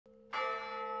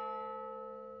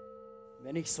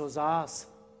wenn ich so saß,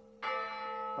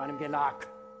 bei einem Gelag,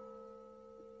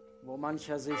 wo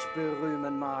mancher sich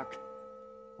berühmen mag,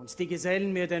 und die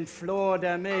Gesellen mir den Flor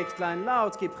der Mägdlein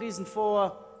laut gepriesen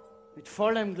vor, mit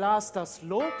vollem Glas das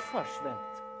Lob verschwemmt.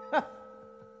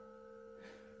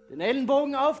 Den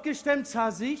Ellenbogen aufgestemmt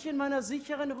saß ich in meiner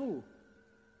sicheren Ruh,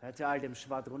 hörte all dem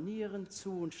Schwadronieren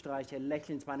zu und streiche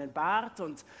lächelnd meinen Bart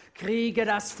und kriege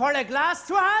das volle Glas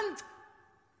zur Hand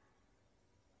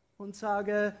und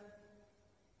sage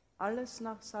alles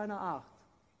nach seiner Art.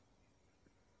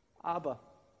 Aber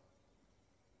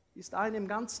ist eine im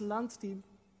ganzen Land, die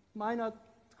meiner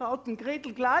trauten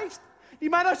Gretel gleicht, die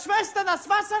meiner Schwester das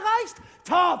Wasser reicht?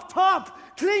 Top, top,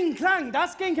 kling, klang,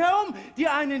 das ging herum. Die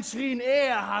einen schrien,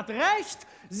 er hat recht,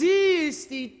 sie ist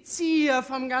die Zier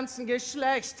vom ganzen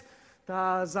Geschlecht.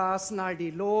 Da saßen all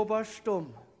die Lober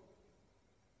stumm.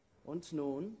 Und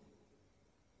nun,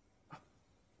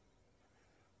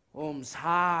 ums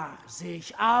Haar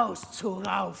sich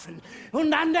auszuraufen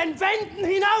und an den Wänden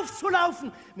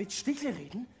hinaufzulaufen, mit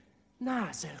Stichelreden,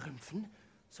 Naserümpfen,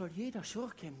 soll jeder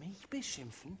Schurke mich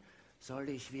beschimpfen? Soll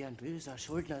ich wie ein böser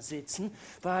Schuldner sitzen,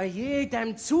 bei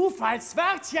jedem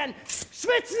Zufallswörtchen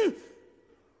schwitzen?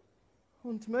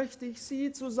 Und möchte ich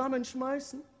sie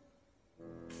zusammenschmeißen?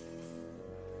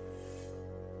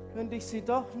 Könnte ich sie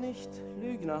doch nicht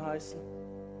Lügner heißen?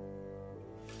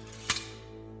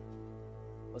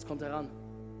 Was kommt heran?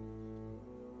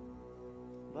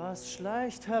 Was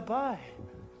schleicht herbei?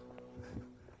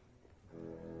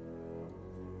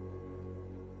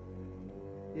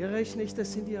 Irre ich nicht,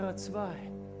 es sind ihrer zwei.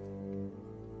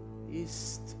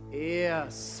 Ist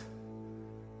er's,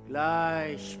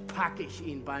 gleich pack ich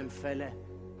ihn beim Felle,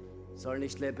 soll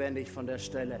nicht lebendig von der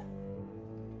Stelle.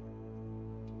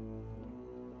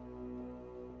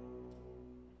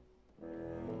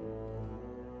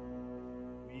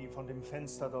 Wie von dem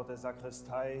Fenster dort der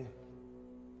Sakristei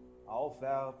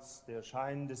aufwärts der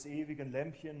Schein des ewigen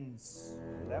Lämpchens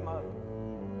dämmert,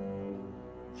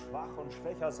 schwach und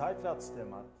schwächer seitwärts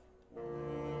dämmert,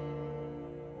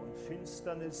 und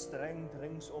Finsternis drängt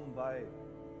ringsum bei.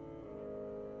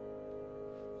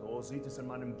 So sieht es in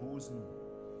meinem Busen,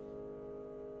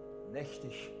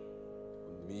 nächtig.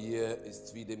 Und mir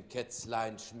ist's wie dem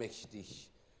Kätzlein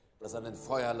schmächtig, das an den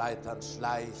Feuerleitern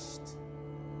schleicht,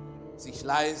 sich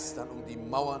leis dann um die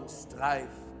Mauern streicht.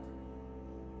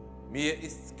 Mir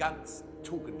ist's ganz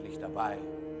tugendlich dabei.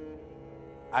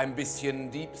 Ein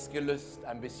bisschen Diebsgelüst,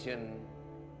 ein bisschen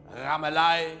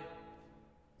Rammelei.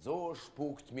 So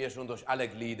spukt mir schon durch alle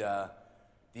Glieder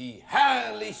die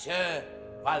herrliche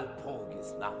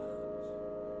Walpurgisnacht.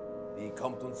 Die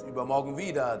kommt uns übermorgen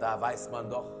wieder, da weiß man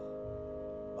doch,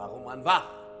 warum man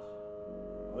wacht.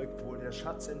 Rückt wohl der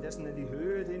Schatz indessen in die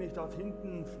Höhe, den ich dort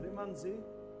hinten flimmern sehe?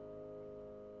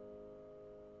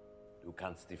 Du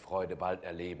kannst die Freude bald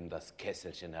erleben, das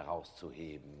Kesselchen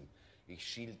herauszuheben. Ich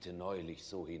schielte neulich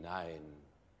so hinein,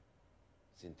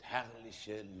 sind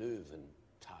herrliche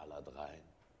Löwentaler drein.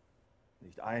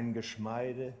 Nicht ein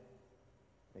Geschmeide,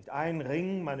 nicht ein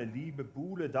Ring, meine liebe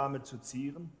Buhle damit zu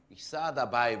zieren? Ich sah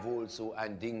dabei wohl so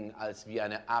ein Ding, als wie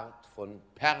eine Art von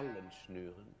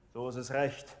Perlenschnüren. So ist es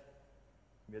recht.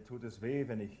 Mir tut es weh,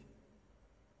 wenn ich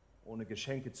ohne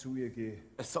Geschenke zu ihr gehe.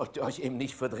 Es sollte euch eben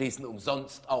nicht verdrießen,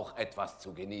 umsonst auch etwas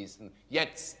zu genießen.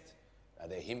 Jetzt, da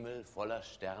der Himmel voller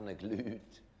Sterne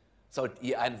glüht, sollt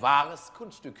ihr ein wahres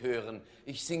Kunststück hören.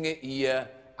 Ich singe ihr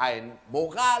ein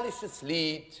moralisches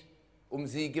Lied, um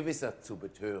sie gewisser zu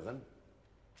betören.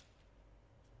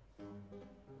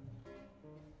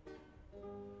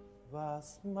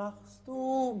 Was machst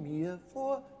du mir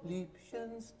vor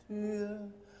Liebchens Tür,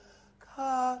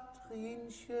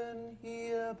 Katrinchen,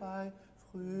 hier bei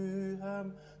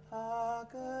frühem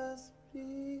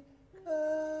Tagesblicke?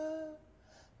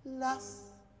 Lass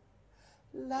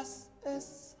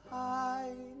es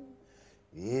ein,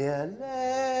 er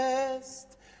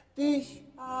lässt dich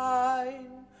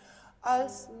ein,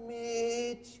 als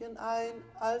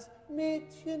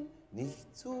Mädchen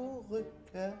nicht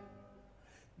zurücke.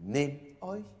 Nehmt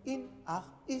euch in Acht,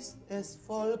 ist es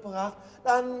vollbracht,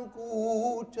 dann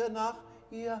gute Nacht,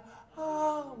 ihr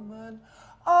armen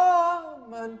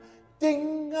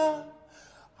Dinger.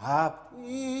 Habt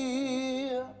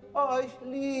ihr euch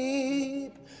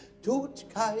lieb, tut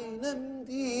keinem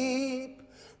Dieb,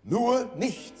 nur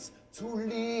nichts zu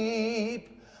lieb,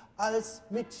 als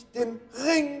mit dem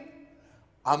Ring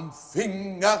am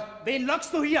Finger. Wen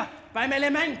lockst du hier beim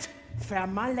Element?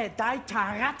 Vermaledeiter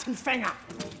Rattenfänger!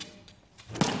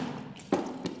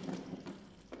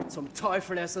 Zum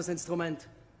Teufel erst das Instrument.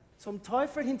 Zum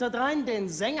Teufel hinterdrein den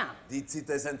Sänger. Die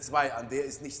Zither ist entzwei, an der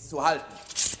ist nichts zu halten.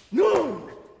 Nun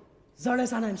soll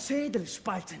es an einen Schädel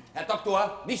spalten. Herr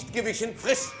Doktor, nicht gewichen,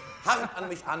 frisch, hart an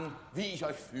mich an, wie ich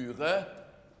euch führe.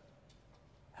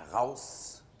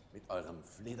 Heraus mit eurem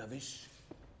Flederwisch.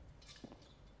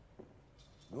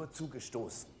 Nur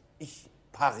zugestoßen, ich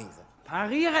pariere.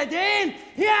 Pariere den!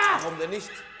 Ja! Warum denn nicht?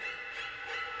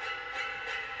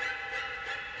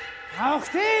 Auch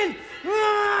den!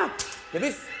 Ah!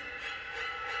 Gewiss.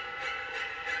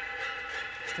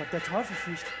 Ich glaube, der Teufel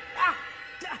fliegt. Ah!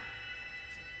 Da!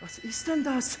 Was ist denn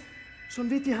das? Schon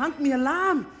wird die Hand mir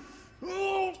lahm.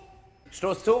 Oh!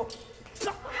 Stoß zu. Okay.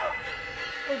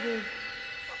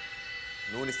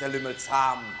 Nun ist der Lümmel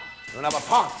zahm. Nun aber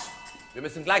fort. Wir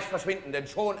müssen gleich verschwinden, denn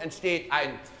schon entsteht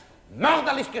ein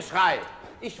mörderlich Geschrei.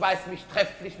 Ich weiß mich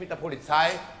trefflich mit der Polizei,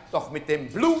 doch mit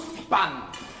dem Blutbann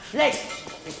schlecht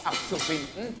mich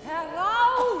abzufinden.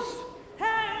 Heraus!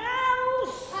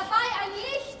 Heraus! Herbei ein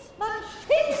Licht! Man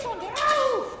schimpft und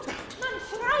rauft! Man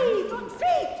schreit und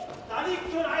fegt! Da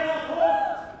liegt schon einer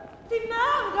tot! Die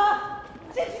Mörder!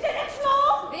 Sind sie denn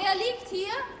entflohen? Wer liegt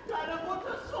hier? Deine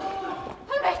Mutter Sohn!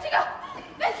 Allmächtiger!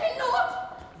 Welche Not!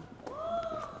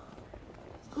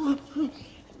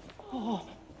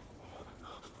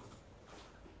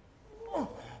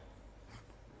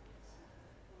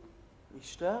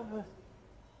 Ich sterbe.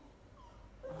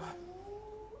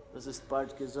 Das ist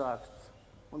bald gesagt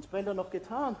und später noch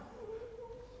getan.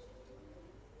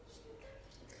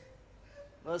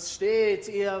 Was steht,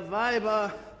 ihr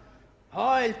Weiber?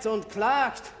 Heult und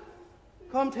klagt.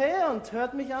 Kommt her und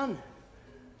hört mich an.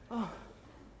 Oh.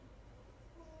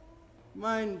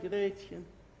 Mein Gretchen,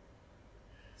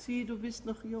 sieh, du bist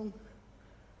noch jung,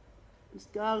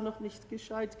 bist gar noch nicht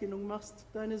gescheit genug, machst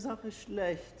deine Sache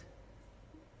schlecht.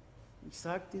 Ich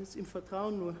sag dir's im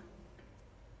Vertrauen nur,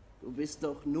 du bist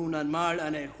doch nun einmal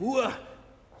eine Hure,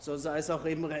 so sei es auch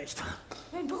eben recht.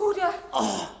 Mein Bruder!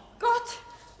 Oh. Gott,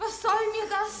 was soll mir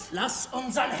das? Lass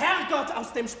unseren Herrgott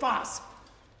aus dem Spaß!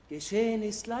 Geschehen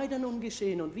ist leider nun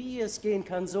geschehen, und wie es gehen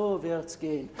kann, so wird's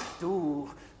gehen. Du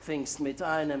fingst mit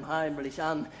einem heimlich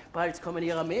an, bald kommen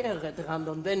ihrer mehrere dran,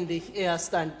 und wenn dich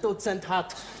erst ein Dutzend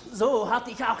hat, so hat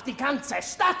dich auch die ganze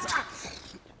Stadt.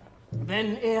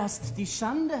 Wenn erst die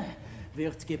Schande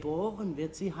wird geboren,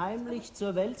 wird sie heimlich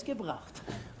zur Welt gebracht.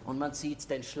 Und man zieht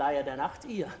den Schleier der Nacht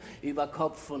ihr über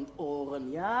Kopf und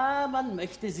Ohren. Ja, man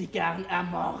möchte sie gern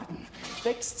ermorden.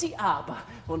 Wächst sie aber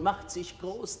und macht sich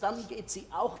groß, dann geht sie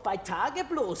auch bei Tage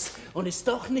bloß und ist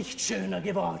doch nicht schöner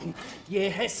geworden. Je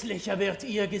hässlicher wird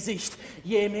ihr Gesicht,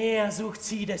 je mehr sucht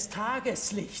sie des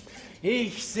Tageslicht.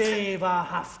 Ich sehe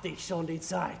wahrhaftig schon die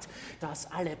Zeit,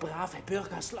 dass alle brave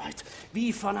Bürgersleut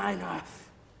wie von einer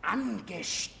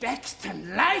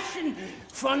angesteckten Leichen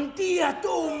von dir,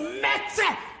 du Metze,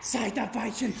 seid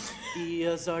abweichen.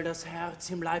 Ihr soll das Herz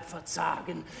im Leib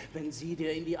verzagen, wenn sie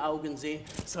dir in die Augen sehen,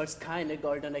 sollst keine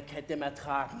goldene Kette mehr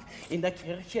tragen, in der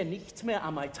Kirche nicht mehr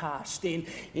am Altar stehen,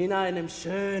 in einem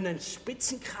schönen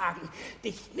Spitzenkragen,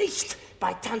 dich nicht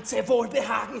bei Tanze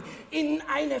wohlbehagen, in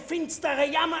eine finstere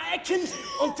Jammerecken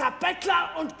unter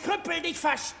Bettler und Krüppel dich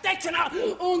verstecken,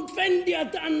 und wenn dir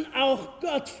dann auch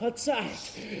Gott verzeiht,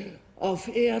 auf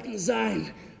Erden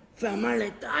sein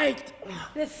vermaledeit.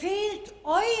 Befehlt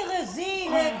eure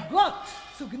Seele Gott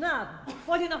zu Gnaden.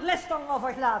 Wollt ihr noch Lästerung auf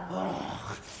euch laden?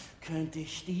 Och, könnte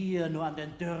ich dir nur an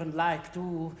den dürren Leib,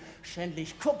 du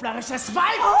schändlich kupplerisches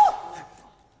Weib! Oh!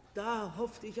 Da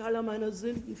hoffte ich aller meiner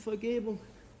Sünden Vergebung,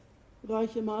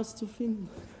 reiche Maß zu finden.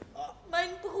 Oh, mein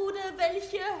Bruder,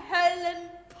 welche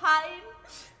Höllenpein!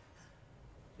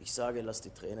 Ich sage, lass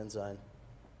die Tränen sein.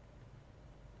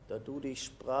 Da du dich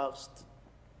sprachst,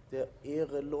 der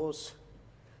Ehre los,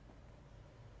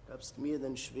 gabst mir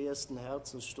den schwersten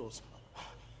Herzensstoß.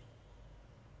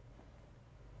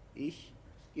 Ich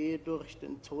gehe durch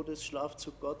den Todesschlaf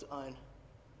zu Gott ein,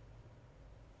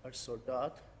 als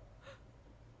Soldat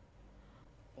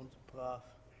und brav.